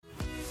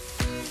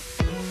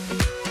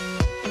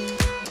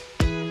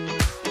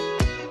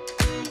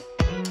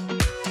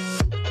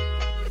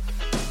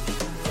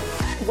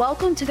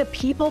Welcome to the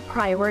People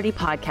Priority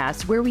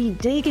Podcast, where we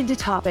dig into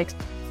topics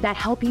that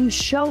help you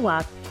show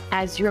up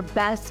as your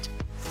best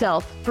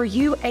self for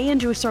you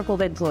and your circle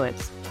of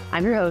influence.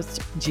 I'm your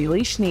host,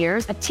 Julie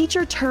Schneers, a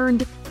teacher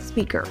turned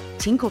speaker,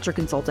 team culture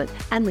consultant,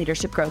 and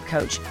leadership growth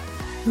coach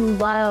who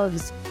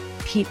loves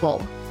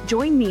people.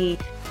 Join me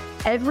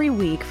every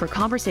week for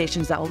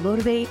conversations that will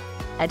motivate,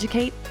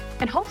 educate,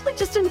 and hopefully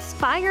just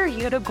inspire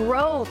you to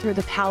grow through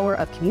the power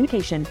of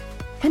communication,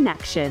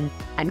 connection,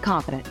 and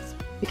confidence.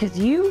 Because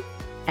you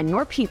and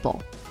your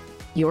people,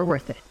 you're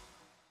worth it.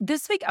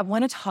 This week, I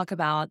want to talk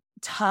about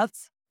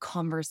tough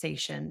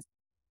conversations.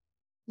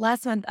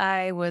 Last month,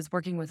 I was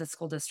working with a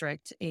school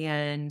district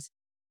and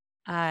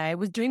I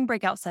was doing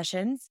breakout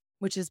sessions,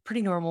 which is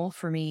pretty normal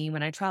for me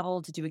when I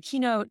travel to do a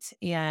keynote,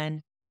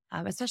 and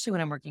especially when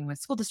I'm working with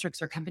school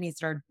districts or companies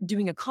that are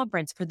doing a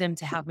conference, for them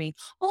to have me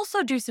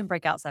also do some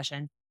breakout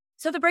sessions.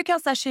 So the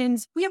breakout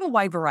sessions, we have a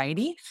wide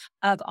variety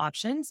of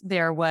options.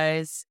 There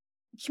was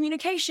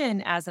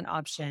communication as an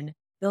option,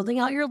 building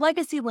out your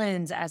legacy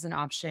lens as an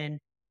option,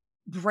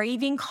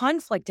 braving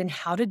conflict and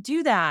how to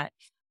do that,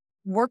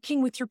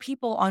 working with your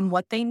people on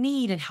what they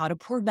need and how to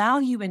pour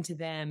value into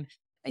them.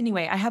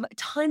 Anyway, I have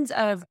tons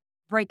of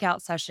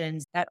breakout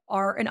sessions that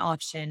are an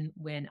option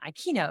when I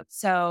keynote.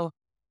 So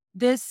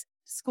this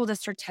school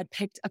district had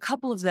picked a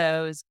couple of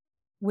those,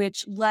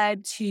 which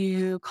led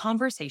to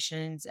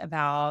conversations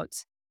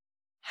about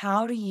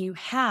how do you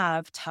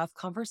have tough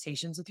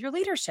conversations with your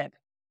leadership?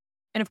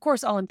 And of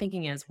course, all I'm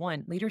thinking is,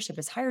 one, leadership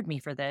has hired me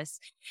for this.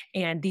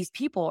 And these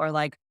people are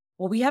like,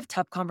 well, we have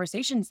tough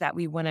conversations that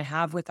we want to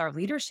have with our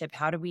leadership.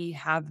 How do we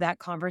have that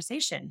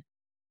conversation?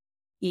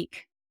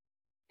 Eek.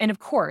 And of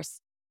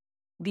course,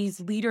 these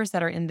leaders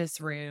that are in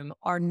this room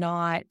are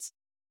not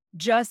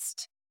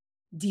just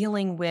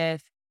dealing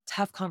with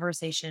tough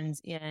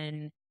conversations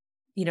in,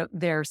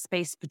 their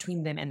space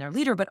between them and their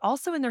leader, but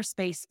also in their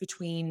space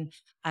between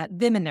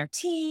them and their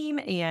team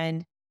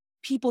and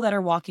people that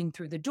are walking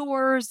through the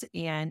doors.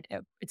 And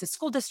it's a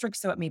school district,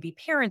 so it may be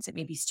parents, it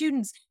may be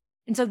students.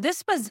 And so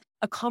this was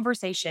a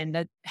conversation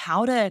that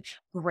how to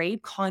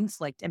brave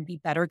conflict and be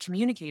better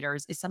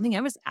communicators is something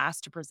I was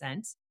asked to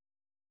present.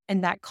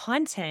 And that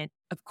content,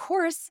 of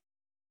course,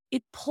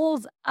 it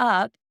pulls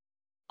up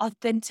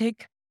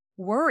authentic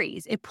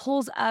worries. It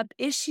pulls up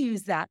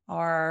issues that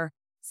are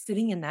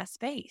sitting in that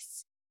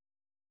space.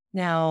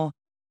 Now,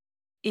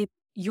 if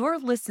you're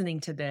listening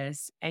to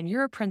this and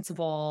you're a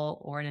principal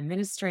or an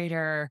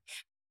administrator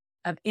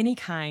of any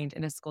kind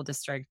in a school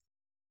district,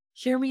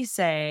 hear me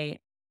say,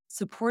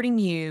 supporting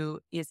you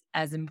is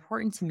as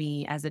important to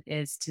me as it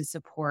is to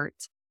support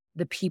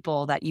the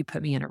people that you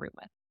put me in a room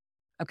with.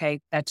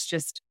 Okay, that's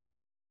just,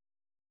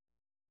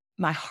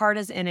 my heart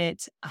is in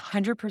it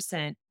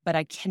 100%, but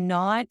I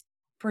cannot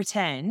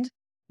pretend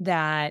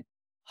that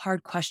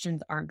hard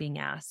questions aren't being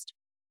asked.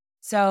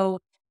 So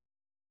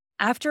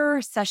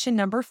after session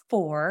number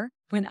 4,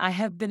 when I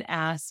have been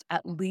asked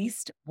at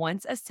least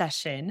once a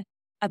session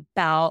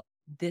about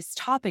this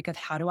topic of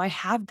how do I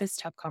have this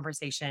tough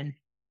conversation,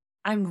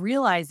 I'm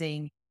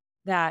realizing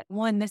that,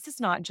 one, this is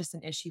not just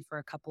an issue for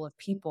a couple of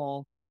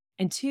people.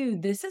 And two,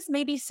 this is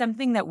maybe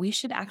something that we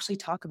should actually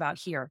talk about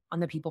here on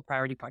the People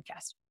Priority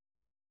Podcast.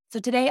 So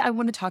today I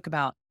want to talk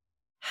about,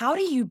 how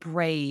do you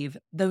brave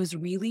those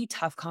really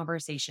tough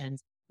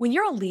conversations when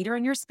you're a leader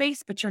in your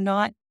space, but you're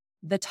not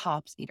the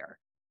top leader?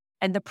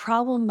 And the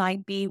problem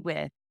might be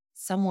with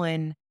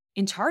someone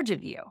in charge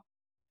of you,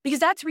 because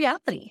that's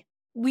reality.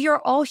 We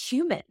are all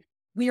human.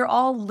 We are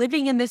all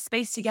living in this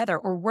space together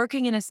or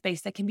working in a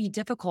space that can be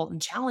difficult and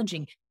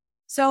challenging.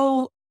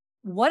 So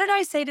what did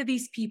I say to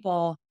these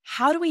people?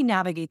 How do we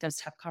navigate those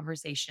tough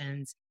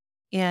conversations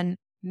and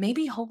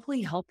maybe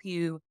hopefully help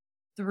you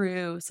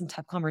through some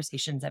tough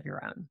conversations of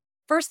your own?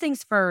 First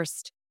things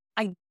first,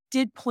 I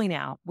did point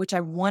out, which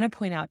I want to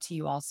point out to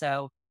you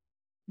also,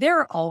 there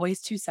are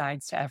always two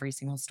sides to every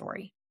single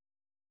story.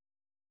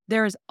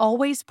 There's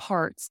always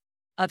parts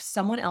of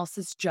someone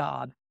else's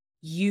job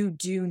you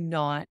do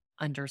not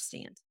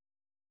understand.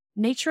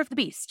 Nature of the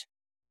beast.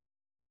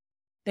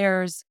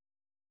 There's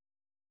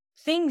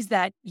things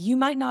that you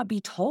might not be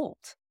told.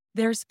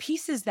 There's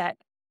pieces that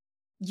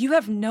you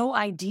have no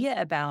idea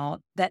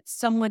about that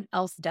someone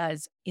else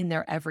does in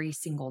their every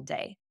single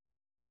day.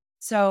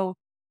 So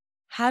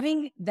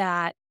having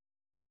that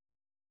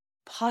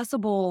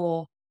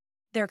possible,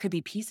 there could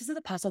be pieces of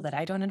the puzzle that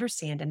I don't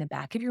understand in the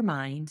back of your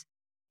mind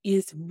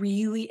is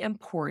really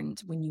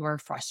important when you are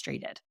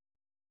frustrated.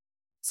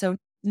 So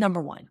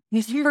number one.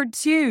 Number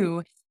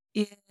two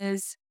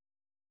is,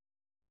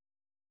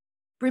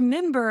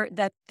 remember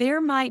that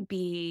there might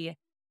be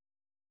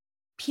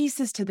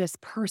pieces to this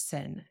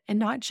person and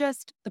not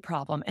just the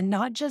problem and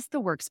not just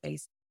the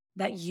workspace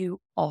that you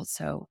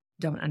also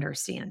don't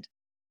understand.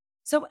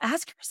 So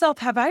ask yourself,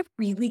 have I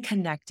really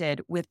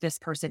connected with this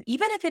person,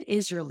 even if it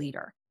is your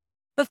leader?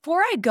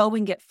 Before I go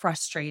and get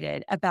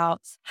frustrated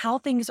about how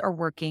things are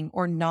working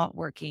or not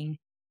working,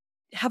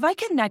 have I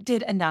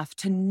connected enough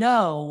to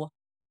know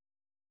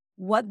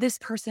what this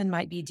person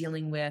might be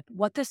dealing with,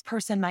 what this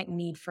person might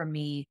need from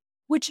me,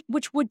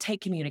 which would take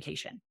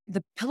communication.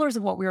 The pillars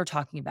of what we were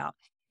talking about.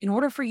 In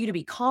order for you to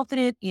be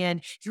confident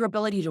in your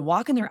ability to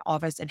walk in their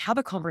office and have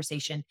a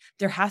conversation,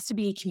 there has to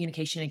be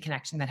communication and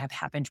connection that have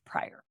happened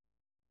prior.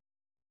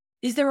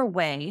 Is there a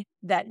way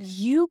that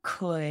you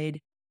could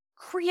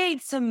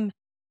create some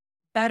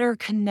better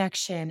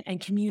connection and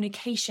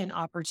communication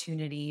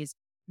opportunities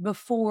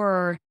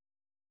before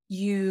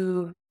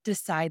you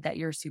decide that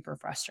you're super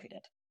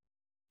frustrated?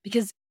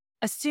 Because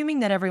assuming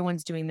that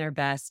everyone's doing their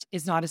best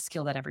is not a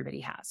skill that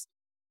everybody has.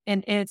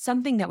 And it's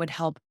something that would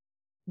help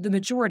the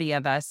majority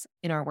of us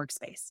in our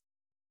workspace.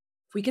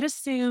 If we could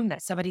assume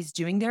that somebody's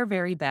doing their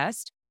very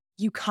best,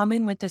 you come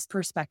in with this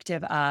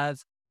perspective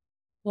of,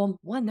 well,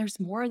 one, there's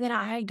more that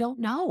I don't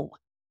know.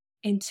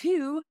 And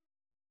two,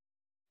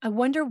 I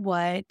wonder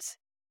what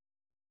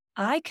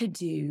I could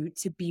do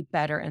to be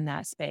better in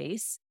that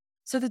space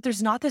so that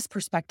there's not this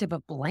perspective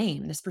of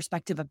blame, this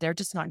perspective of they're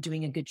just not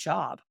doing a good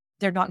job.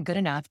 They're not good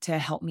enough to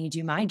help me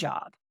do my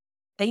job.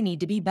 They need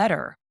to be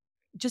better.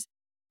 Just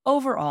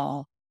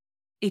overall,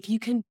 if you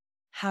can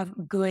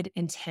have good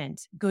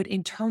intent, good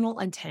internal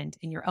intent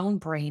in your own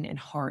brain and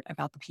heart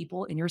about the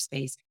people in your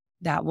space,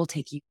 that will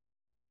take you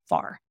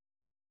far.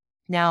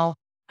 Now,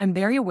 I'm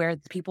very aware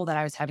that the people that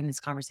I was having this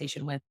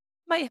conversation with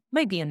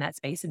might be in that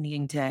space and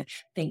needing to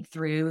think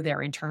through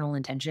their internal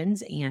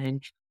intentions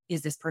and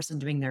is this person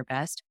doing their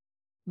best?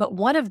 But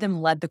one of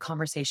them led the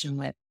conversation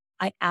with,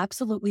 I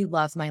absolutely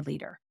love my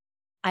leader.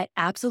 I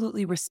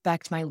absolutely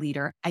respect my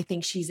leader. I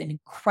think she's an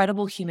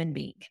incredible human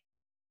being.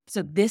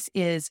 So this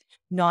is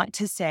not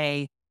to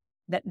say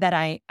that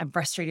I am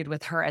frustrated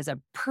with her as a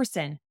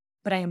person,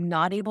 but I am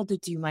not able to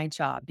do my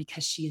job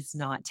because she is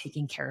not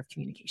taking care of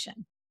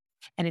communication.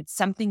 And it's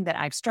something that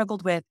I've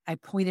struggled with. I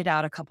pointed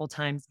out a couple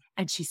times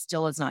and she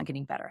still is not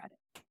getting better at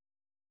it.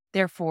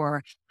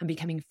 Therefore, I'm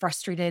becoming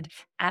frustrated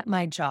at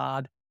my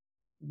job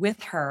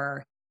with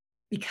her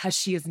because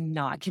she is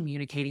not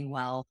communicating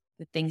well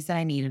the things that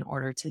I need in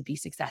order to be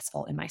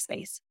successful in my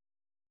space.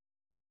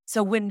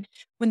 So when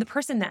the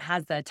person that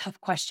has the tough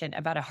question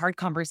about a hard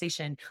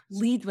conversation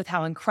leads with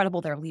how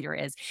incredible their leader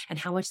is and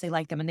how much they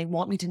like them, and they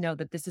want me to know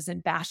that this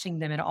isn't bashing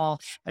them at all,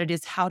 but it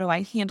is how do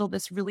I handle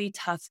this really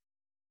tough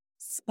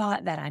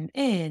spot that I'm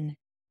in,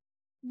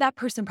 that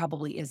person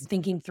probably is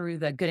thinking through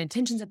the good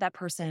intentions of that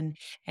person.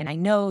 And I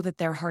know that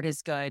their heart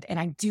is good and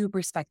I do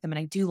respect them and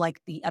I do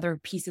like the other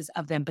pieces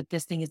of them, but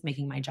this thing is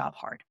making my job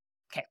hard.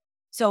 Okay.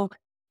 So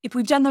if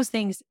we've done those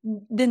things,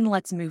 then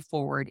let's move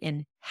forward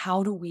in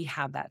how do we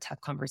have that tough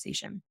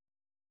conversation?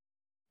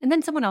 And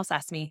then someone else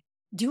asked me,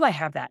 do I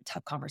have that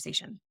tough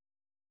conversation?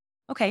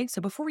 Okay. So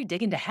before we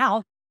dig into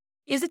how,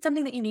 is it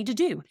something that you need to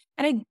do?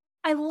 And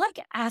I like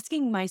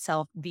asking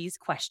myself these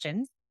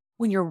questions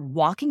when you're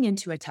walking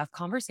into a tough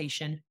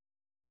conversation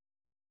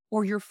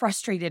or you're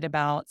frustrated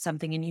about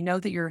something and you know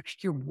that you're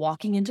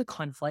walking into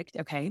conflict,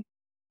 okay?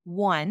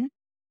 One,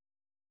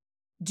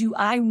 do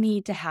I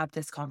need to have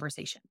this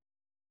conversation?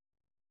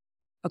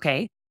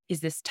 Okay, is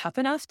this tough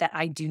enough that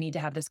I do need to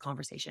have this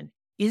conversation?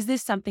 Is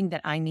this something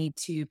that I need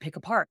to pick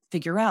apart,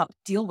 figure out,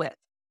 deal with?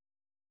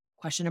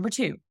 Question number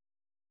two,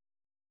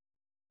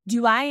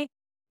 do I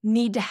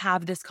need to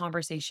have this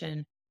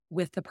conversation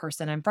with the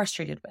person I'm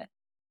frustrated with?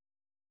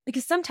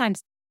 Because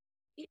sometimes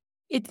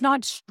it's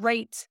not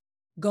straight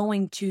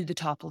going to the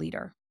top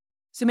leader.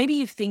 So maybe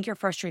you think you're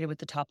frustrated with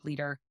the top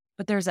leader,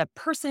 but there's a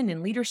person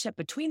in leadership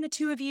between the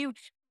two of you.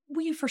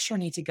 Well, you for sure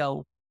need to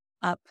go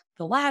up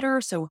the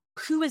ladder. So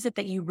who is it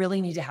that you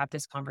really need to have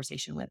this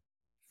conversation with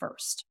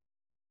first?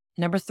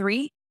 Number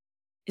three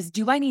is,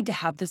 do I need to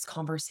have this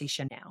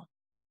conversation now?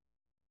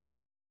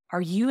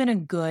 Are you in a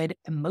good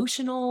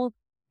emotional,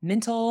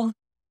 mental,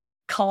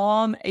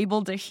 calm,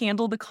 able to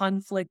handle the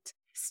conflict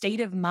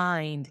state of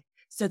mind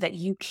so that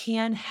you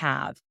can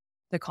have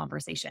the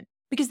conversation?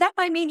 Because that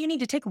might mean you need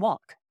to take a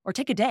walk or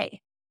take a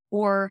day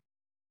or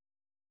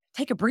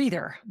take a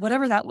breather,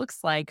 whatever that looks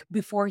like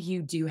before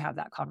you do have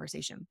that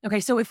conversation. Okay,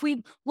 so if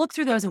we look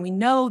through those and we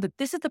know that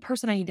this is the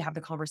person I need to have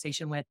the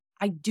conversation with,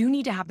 I do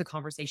need to have the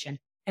conversation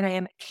and I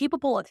am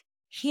capable of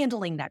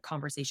handling that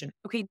conversation.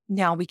 Okay,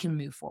 now we can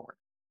move forward.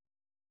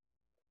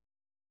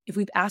 If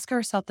we've asked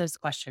ourselves this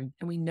question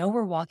and we know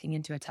we're walking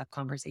into a tough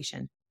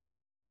conversation,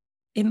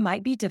 it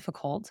might be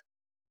difficult,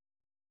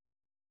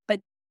 but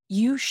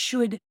you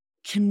should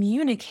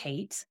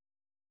communicate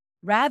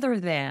rather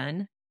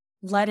than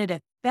let it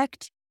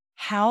affect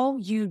how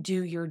you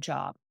do your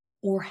job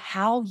or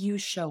how you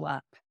show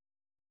up.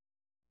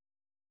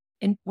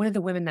 And one of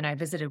the women that I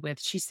visited with,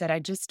 she said, I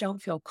just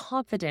don't feel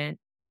confident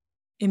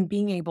in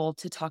being able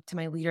to talk to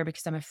my leader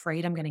because I'm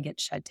afraid I'm going to get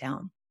shut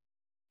down.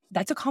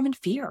 That's a common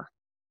fear.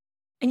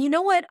 And you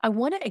know what? I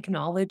want to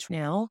acknowledge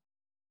now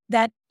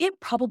that it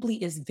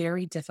probably is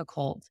very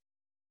difficult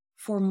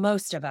for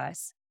most of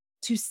us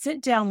to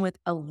sit down with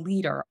a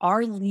leader,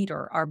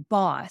 our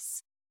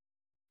boss,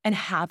 and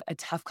have a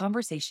tough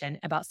conversation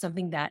about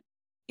something that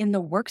in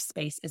the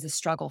workspace is a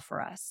struggle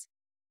for us.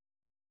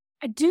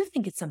 I do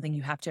think it's something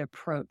you have to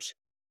approach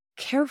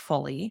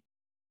carefully,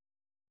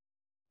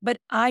 but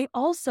I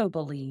also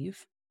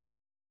believe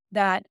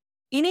that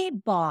any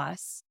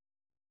boss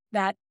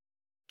that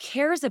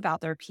cares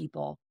about their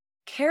people,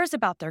 cares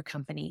about their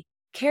company,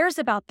 cares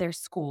about their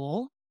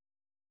school,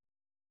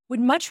 would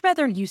much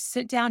rather you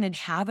sit down and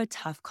have a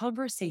tough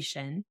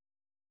conversation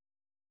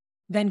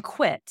than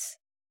quit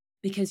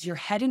because your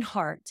head and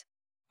heart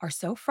are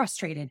so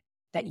frustrated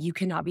that you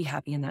cannot be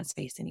happy in that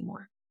space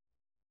anymore.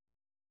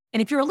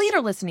 And if you're a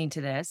leader listening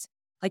to this,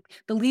 like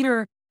the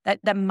leader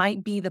that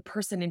might be the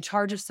person in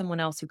charge of someone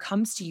else who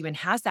comes to you and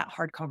has that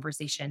hard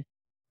conversation,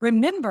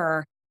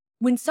 remember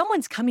when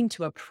someone's coming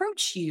to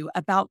approach you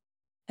about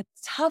a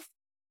tough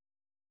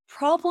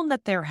problem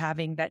that they're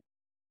having, that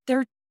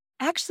they're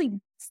actually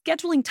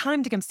scheduling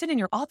time to come sit in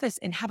your office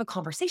and have a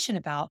conversation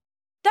about,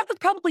 that was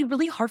probably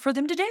really hard for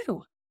them to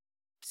do.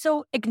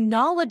 So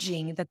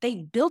acknowledging that they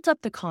built up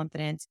the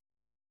confidence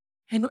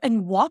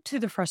and walked through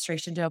the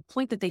frustration to a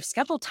point that they've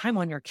scheduled time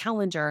on your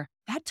calendar,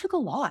 that took a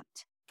lot.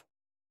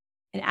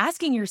 And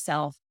asking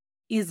yourself,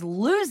 is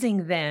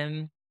losing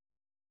them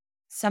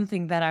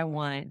something that I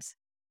want?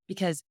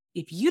 Because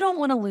if you don't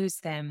want to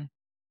lose them,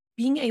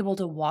 being able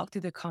to walk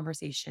through the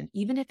conversation,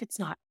 even if it's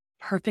not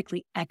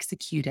perfectly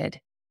executed,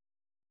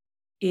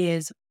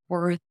 is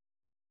worth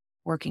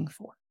working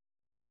for.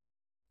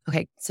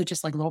 Okay, so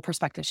just like a little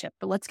perspective shift,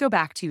 but let's go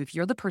back to if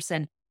you're the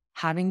person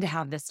having to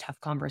have this tough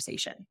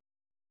conversation.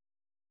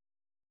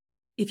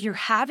 If you're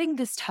having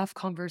this tough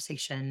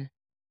conversation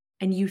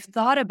and you've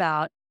thought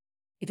about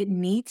if it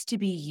needs to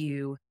be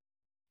you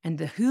and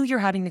who you're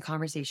having the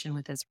conversation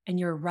with is, and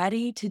you're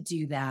ready to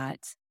do that,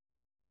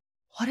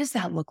 what does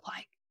that look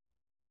like?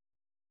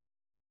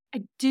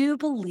 I do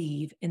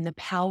believe in the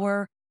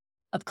power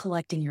of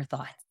collecting your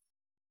thoughts,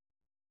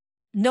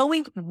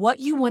 knowing what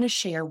you want to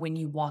share when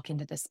you walk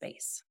into the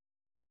space.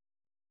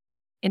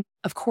 And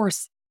of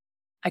course,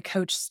 I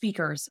coach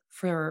speakers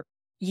for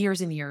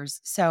years and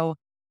years. So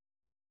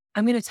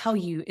I'm going to tell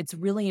you, it's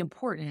really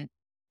important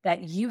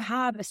that you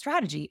have a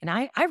strategy. And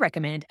I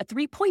recommend a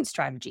 3-point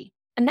strategy.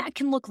 And that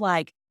can look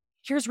like,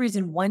 here's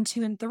reason 1,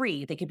 2, and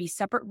 3. They could be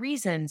separate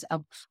reasons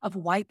of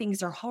why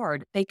things are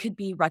hard. They could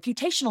be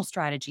reputational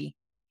strategy.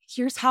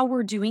 Here's how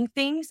we're doing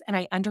things. And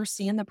I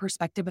understand the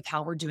perspective of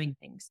how we're doing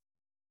things.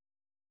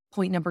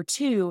 Point number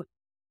 2,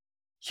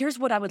 here's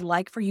what I would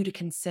like for you to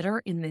consider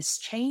in this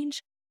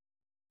change.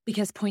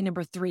 Because point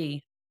number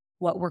 3,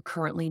 what we're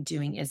currently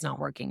doing is not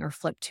working, or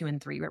flip 2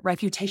 and 3. But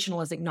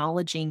reputational is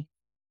acknowledging,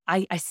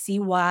 I see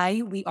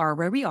why we are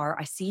where we are.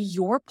 I see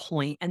your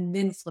point, and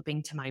then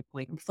flipping to my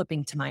point and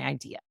flipping to my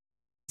idea.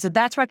 So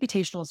that's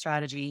reputational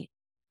strategy.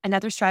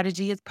 Another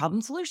strategy is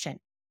problem solution.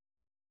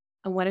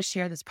 I want to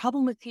share this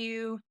problem with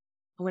you.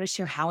 I want to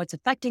share how it's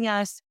affecting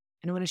us,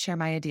 and I want to share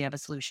my idea of a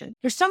solution.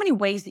 There's so many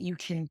ways that you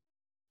can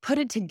put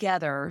it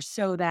together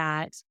so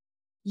that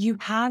you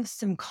have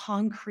some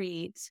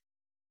concrete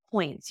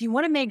points. You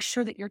want to make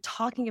sure that you're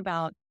talking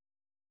about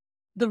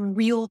the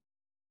real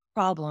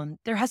problem.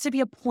 There has to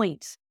be a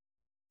point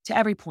to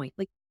every point,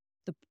 like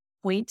the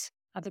point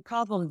of the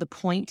problem, the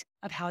point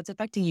of how it's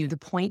affecting you. The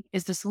point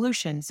is the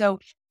solution. So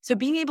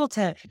being able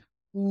to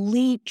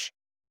link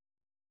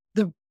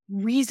the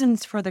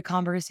reasons for the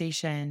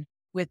conversation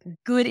with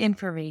good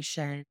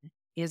information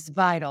is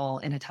vital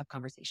in a tough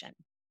conversation.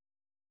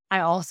 I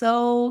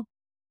also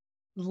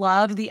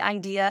love the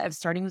idea of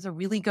starting with a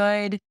really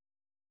good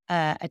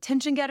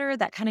attention getter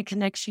that kind of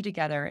connects you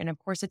together. And of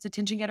course, it's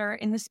attention getter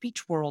in the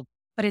speech world,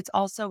 but it's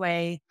also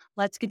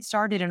let's get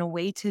started in a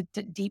way to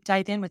deep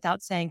dive in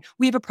without saying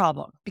we have a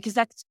problem, because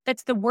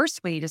that's the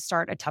worst way to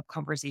start a tough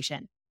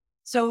conversation.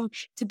 So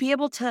to be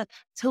able to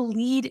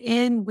lead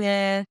in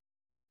with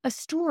a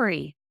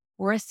story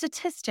or a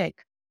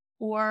statistic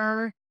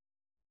or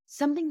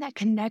something that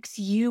connects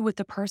you with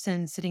the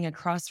person sitting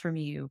across from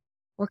you,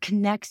 or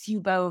connects you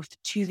both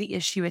to the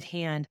issue at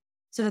hand,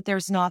 so that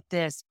there's not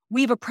this,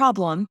 we have a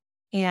problem,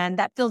 and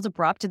that feels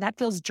abrupt and that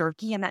feels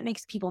jerky and that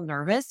makes people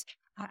nervous.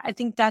 I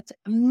think that's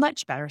a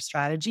much better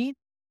strategy.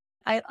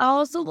 I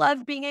also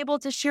love being able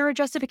to share a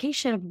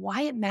justification of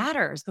why it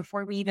matters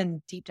before we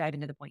even deep dive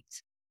into the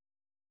points.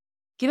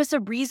 Give us a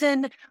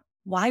reason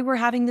why we're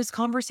having this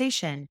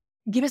conversation.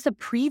 Give us a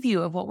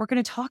preview of what we're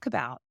going to talk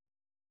about.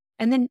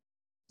 And then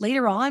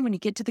later on, when you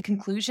get to the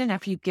conclusion,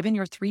 after you've given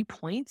your 3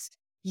 points,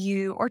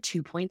 or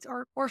 2 points,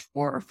 or 4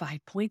 or 5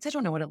 points, I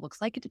don't know what it looks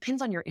like. It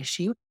depends on your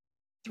issue.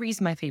 3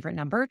 is my favorite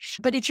number.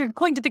 But if you're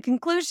going to the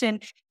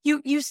conclusion,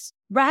 you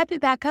wrap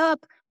it back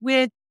up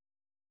with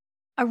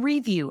a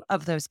review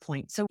of those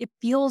points. So it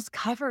feels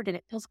covered and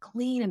it feels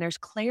clean and there's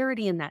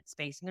clarity in that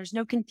space and there's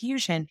no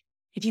confusion.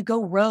 If you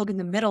go rogue in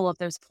the middle of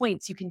those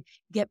points, you can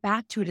get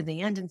back to it in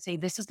the end and say,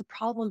 this is the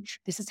problem.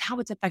 This is how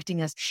it's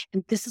affecting us.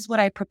 And this is what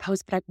I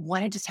propose, but I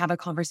want to just have a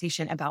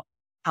conversation about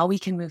how we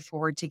can move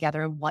forward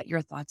together and what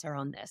your thoughts are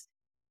on this.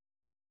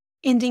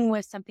 Ending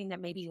with something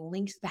that maybe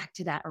links back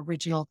to that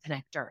original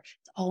connector.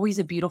 It's always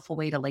a beautiful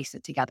way to lace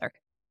it together.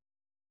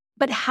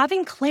 But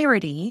having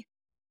clarity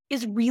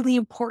is really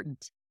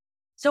important.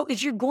 So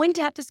if you're going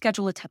to have to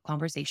schedule a tough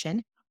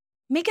conversation,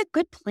 make a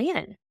good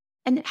plan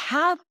and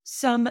have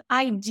some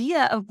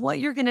idea of what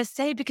you're going to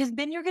say, because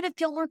then you're going to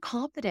feel more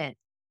confident.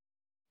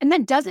 And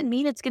that doesn't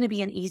mean it's going to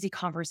be an easy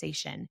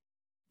conversation,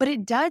 But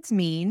it does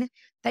mean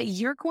that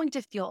you're going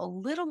to feel a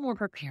little more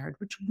prepared,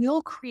 which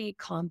will create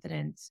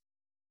confidence.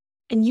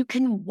 And you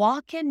can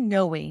walk in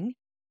knowing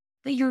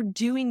that you're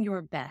doing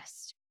your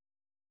best.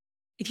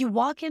 If you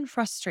walk in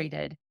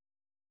frustrated,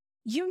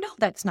 you know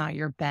that's not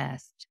your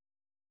best.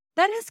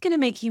 That is going to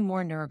make you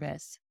more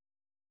nervous.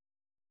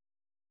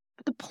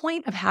 But the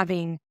point of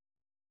having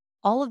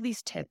all of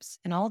these tips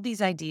and all of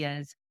these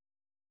ideas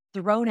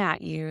thrown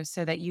at you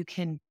so that you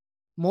can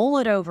mull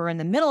it over in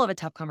the middle of a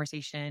tough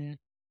conversation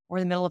or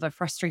in the middle of a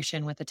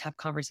frustration with a tough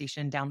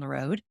conversation down the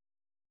road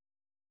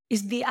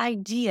is the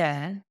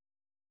idea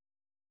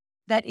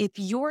that if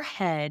your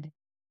head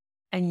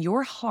and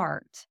your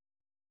heart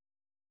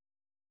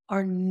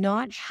are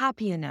not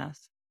happy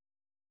enough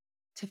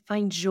to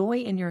find joy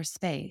in your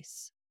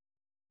space,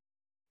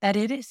 that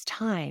it is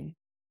time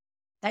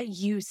that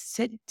you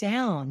sit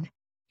down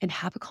and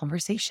have a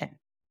conversation.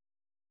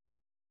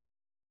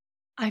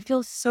 I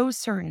feel so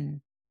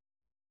certain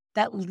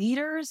that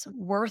leaders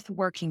worth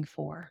working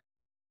for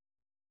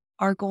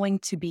are going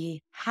to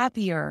be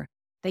happier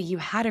that you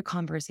had a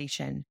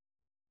conversation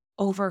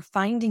over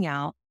finding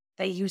out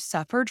that you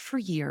suffered for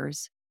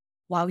years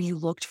while you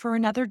looked for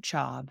another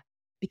job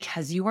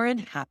because you were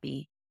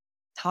unhappy,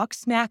 talk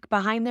smack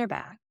behind their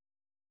back,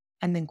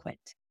 and then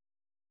quit.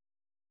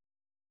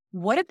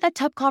 What if that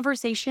tough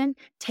conversation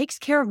takes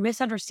care of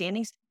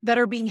misunderstandings that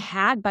are being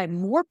had by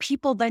more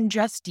people than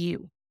just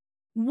you?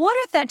 What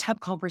if that tough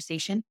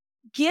conversation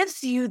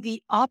gives you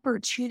the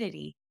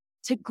opportunity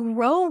to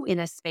grow in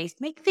a space,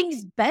 make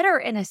things better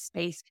in a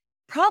space,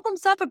 problem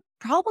solve a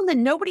problem that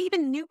nobody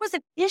even knew was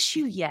an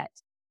issue yet?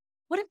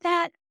 What if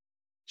that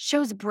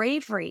shows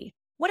bravery?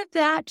 What if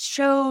that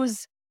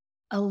shows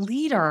a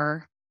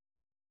leader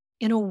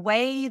in a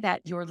way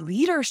that your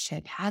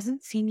leadership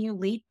hasn't seen you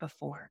lead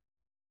before?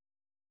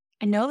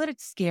 I know that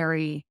it's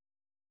scary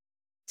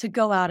to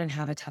go out and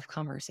have a tough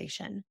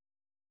conversation.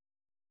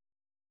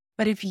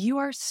 But if you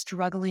are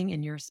struggling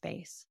in your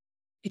space,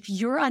 if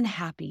you're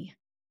unhappy,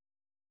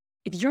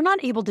 if you're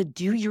not able to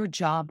do your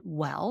job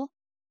well,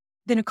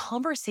 then a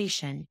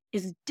conversation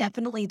is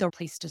definitely the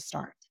place to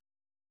start.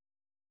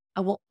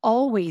 I will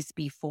always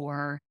be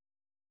for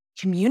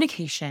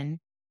communication,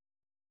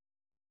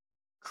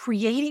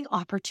 creating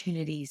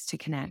opportunities to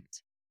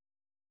connect,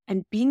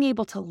 and being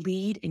able to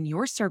lead in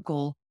your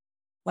circle,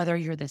 whether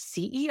you're the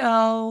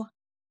CEO,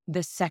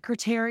 the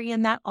secretary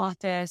in that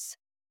office,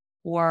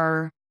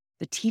 or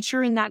the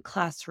teacher in that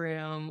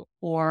classroom,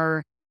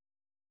 or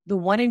the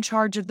one in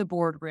charge of the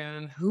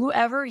boardroom,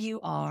 whoever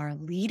you are,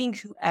 leading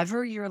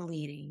whoever you're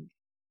leading,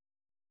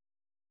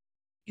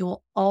 it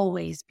will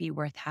always be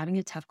worth having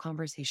a tough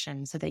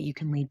conversation so that you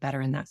can lead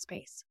better in that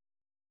space.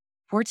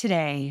 For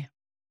today,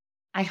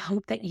 I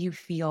hope that you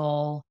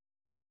feel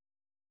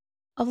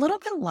a little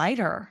bit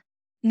lighter,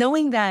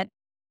 knowing that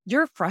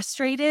you're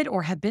frustrated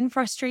or have been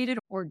frustrated,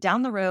 or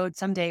down the road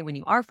someday when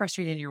you are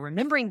frustrated, you're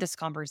remembering this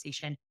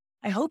conversation.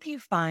 I hope you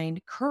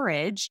find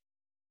courage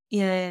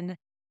in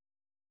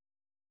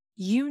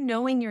you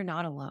knowing you're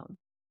not alone.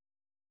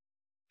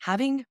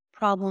 Having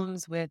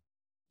problems with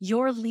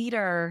your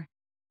leader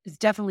is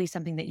definitely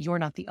something that you're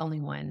not the only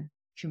one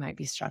who might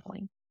be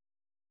struggling.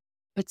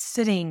 But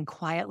sitting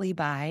quietly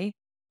by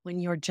when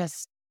you're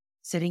just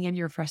sitting in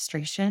your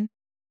frustration,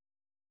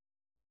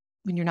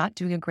 when you're not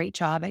doing a great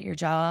job at your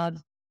job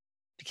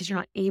because you're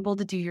not able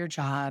to do your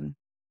job,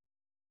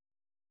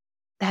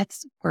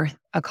 that's worth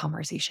a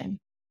conversation.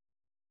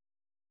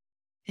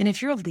 And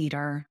if you're a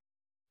leader,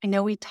 I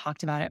know we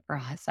talked about it for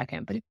a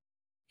second, but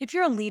if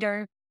you're a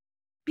leader,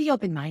 be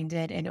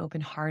open-minded and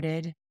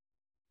open-hearted.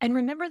 And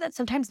remember that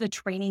sometimes the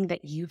training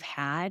that you've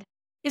had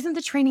isn't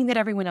the training that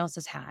everyone else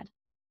has had.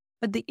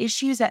 But the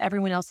issues that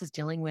everyone else is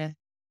dealing with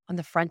on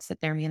the fronts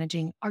that they're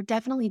managing are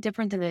definitely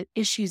different than the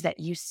issues that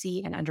you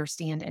see and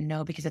understand and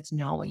know, because it's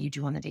not what you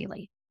do on the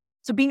daily.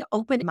 So being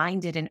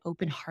open-minded and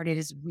open-hearted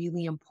is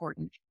really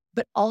important,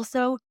 but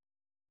also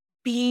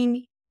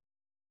being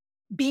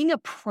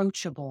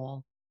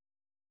approachable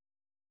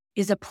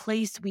is a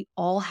place we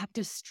all have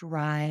to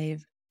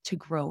strive to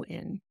grow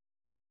in.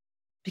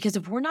 Because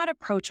if we're not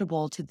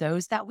approachable to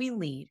those that we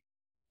lead,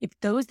 if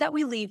those that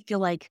we lead feel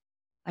like,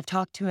 I've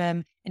talked to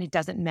him and it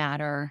doesn't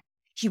matter,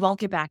 he won't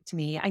get back to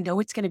me, I know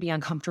it's going to be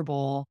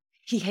uncomfortable,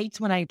 he hates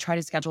when I try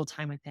to schedule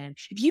time with him.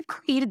 If you've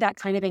created that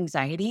kind of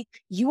anxiety,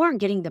 you aren't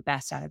getting the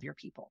best out of your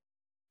people.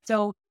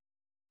 So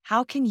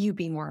how can you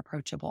be more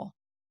approachable?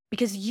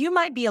 Because you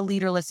might be a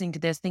leader listening to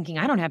this thinking,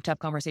 I don't have tough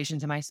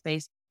conversations in my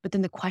space. But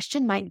then the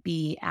question might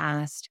be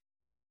asked,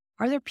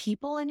 are there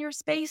people in your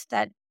space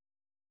that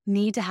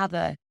need to have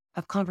a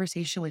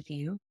conversation with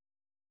you?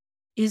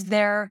 Is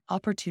there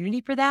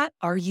opportunity for that?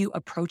 Are you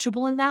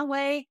approachable in that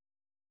way?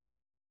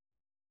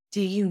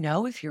 Do you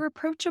know if you're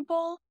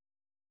approachable?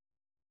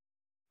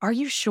 Are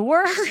you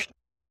sure?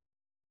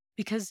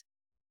 Because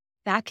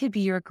that could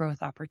be your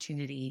growth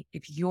opportunity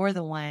if you're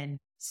the one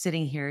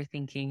sitting here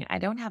thinking, I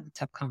don't have the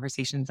tough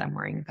conversations I'm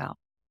worrying about.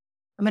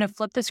 I'm going to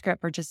flip the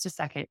script for just a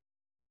second.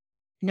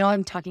 No,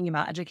 I'm talking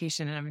about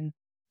education and I'm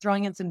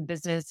throwing in some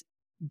business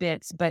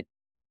bits, but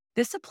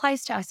this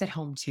applies to us at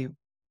home too.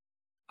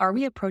 Are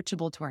we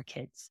approachable to our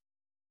kids?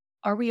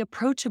 Are we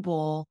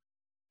approachable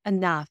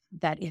enough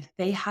that if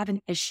they have an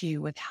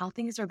issue with how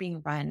things are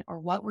being run or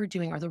what we're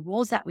doing or the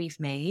rules that we've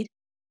made,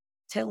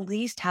 to at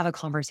least have a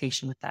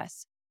conversation with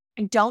us?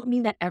 I don't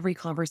mean that every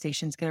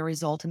conversation is going to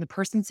result in the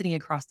person sitting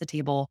across the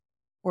table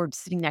or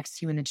sitting next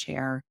to you in the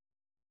chair,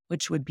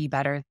 which would be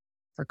better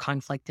for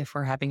conflict if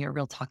we're having a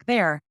real talk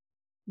there,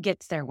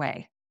 gets their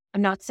way.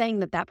 I'm not saying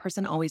that that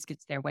person always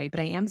gets their way, but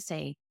I am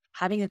saying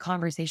having a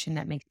conversation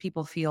that makes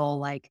people feel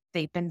like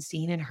they've been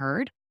seen and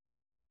heard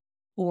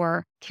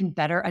or can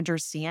better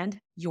understand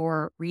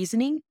your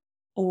reasoning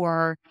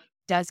or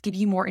does give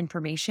you more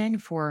information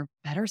for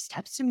better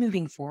steps to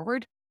moving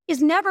forward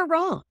is never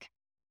wrong.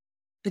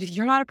 But if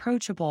you're not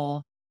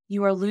approachable,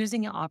 you are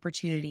losing an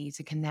opportunity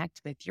to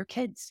connect with your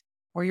kids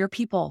or your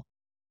people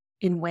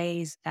in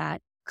ways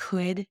that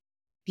could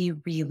be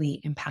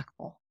really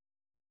impactful.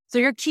 So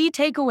your key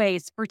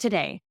takeaways for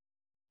today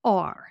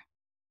are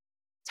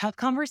tough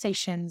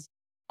conversations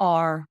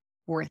are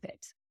worth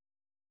it.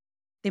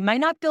 They might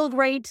not feel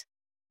great.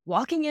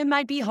 Walking in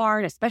might be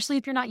hard, especially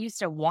if you're not used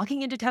to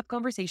walking into tough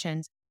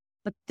conversations,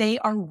 but they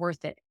are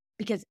worth it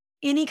because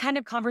any kind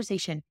of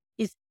conversation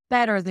is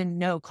better than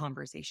no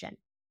conversation.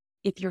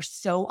 If you're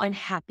so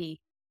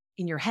unhappy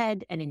in your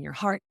head and in your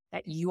heart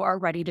that you are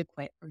ready to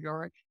quit or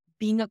you're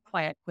being a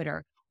quiet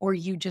quitter or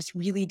you just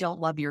really don't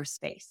love your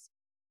space.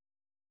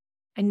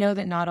 I know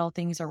that not all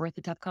things are worth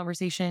a tough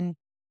conversation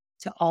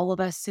to all of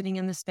us sitting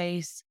in the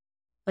space,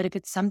 but if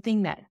it's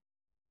something that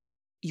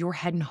your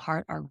head and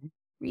heart are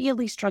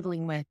really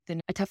struggling with, then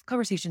a tough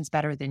conversation is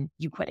better than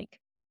you quitting.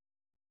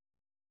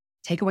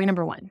 Takeaway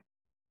number 1.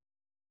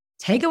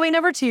 Takeaway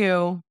number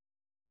 2,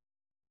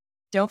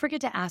 don't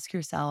forget to ask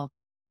yourself,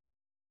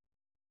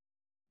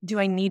 do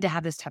I need to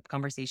have this tough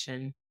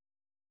conversation?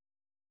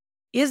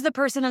 Is the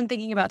person I'm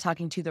thinking about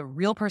talking to the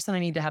real person I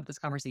need to have this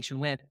conversation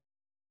with?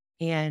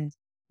 And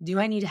do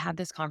I need to have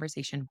this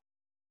conversation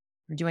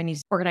or do I need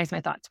to organize my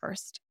thoughts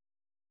first?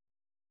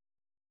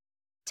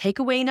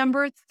 Takeaway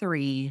number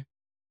 3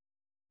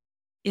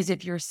 is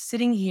if you're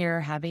sitting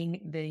here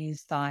having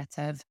these thoughts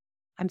of,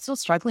 I'm still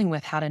struggling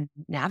with how to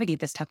navigate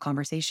this tough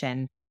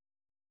conversation.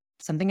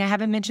 Something I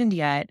haven't mentioned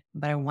yet,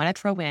 but I want to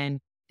throw in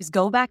is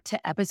go back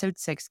to episode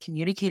 6,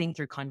 communicating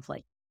through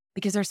conflict,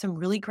 because there's some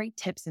really great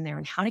tips in there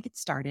on how to get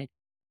started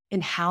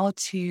and how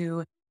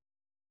to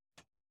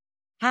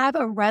have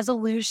a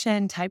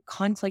resolution type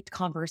conflict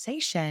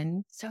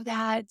conversation so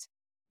that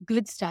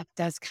good stuff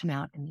does come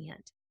out in the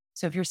end.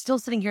 So if you're still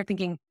sitting here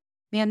thinking,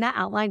 man, that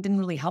outline didn't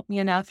really help me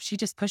enough. She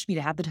just pushed me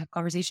to have the tough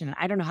conversation and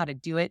I don't know how to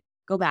do it.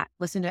 Go back,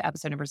 listen to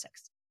episode number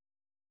 6.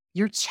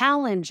 Your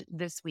challenge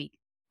this week.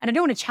 And I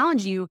don't want to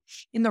challenge you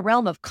in the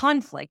realm of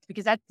conflict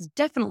because that's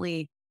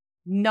definitely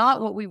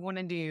not what we want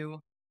to do.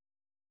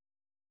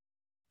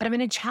 But I'm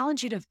going to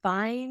challenge you to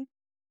find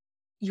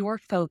your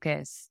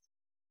focus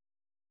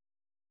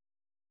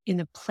in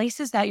the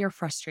places that you're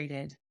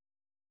frustrated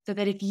so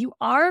that if you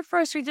are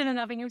frustrated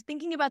enough and you're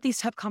thinking about these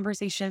tough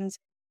conversations,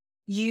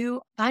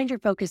 you find your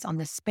focus on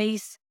the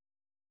space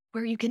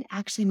where you can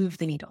actually move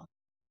the needle,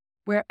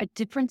 where a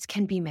difference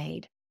can be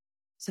made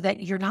so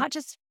that you're not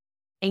just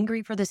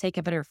angry for the sake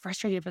of it or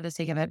frustrated for the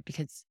sake of it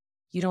because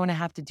you don't want to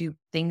have to do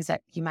things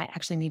that you might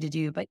actually need to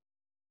do, but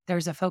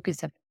there's a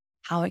focus of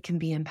how it can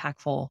be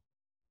impactful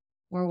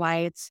or why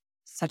it's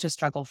such a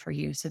struggle for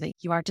you so that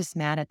you aren't just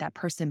mad at that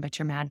person, but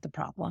you're mad at the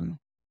problem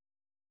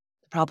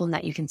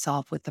that you can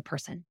solve with the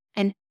person.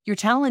 And your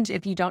challenge,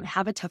 if you don't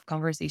have a tough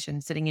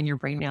conversation sitting in your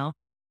brain now,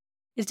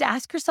 is to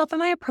ask yourself,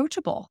 am I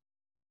approachable?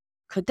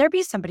 Could there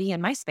be somebody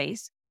in my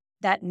space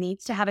that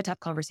needs to have a tough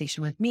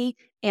conversation with me?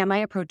 Am I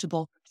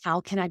approachable?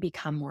 How can I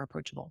become more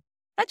approachable?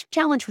 That's your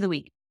challenge for the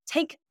week.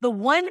 Take the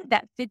one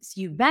that fits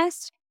you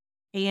best.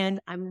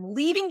 And I'm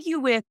leaving you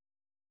with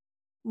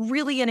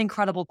really an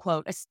incredible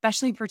quote,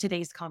 especially for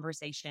today's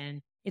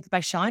conversation. It's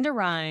by Shonda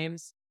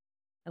Rhimes.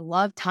 I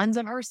love tons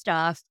of her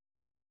stuff.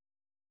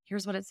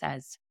 Here's what it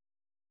says.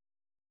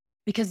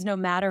 Because no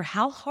matter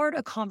how hard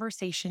a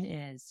conversation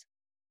is,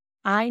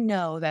 I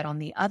know that on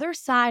the other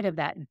side of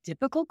that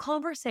difficult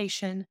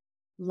conversation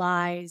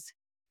lies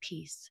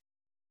peace,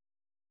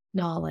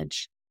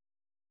 knowledge,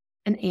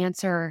 an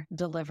answer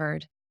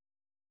delivered,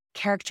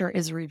 character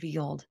is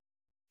revealed,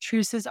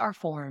 truces are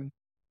formed,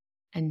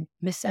 and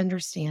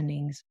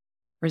misunderstandings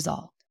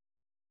resolved.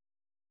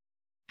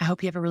 I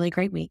hope you have a really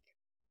great week,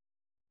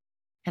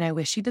 and I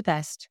wish you the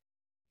best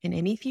in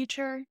any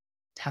future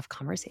tough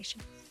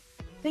conversations.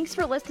 Thanks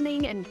for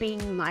listening and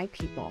being my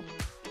people.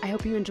 I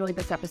hope you enjoyed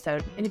this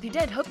episode. And if you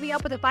did, hook me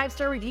up with a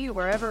 5-star review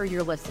wherever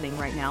you're listening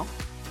right now.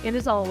 And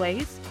as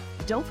always,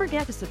 don't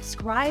forget to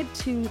subscribe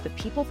to the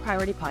People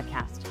Priority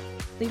Podcast so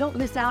you don't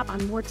miss out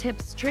on more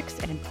tips, tricks,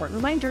 and important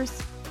reminders.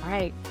 All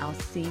right, I'll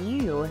see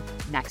you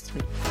next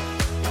week.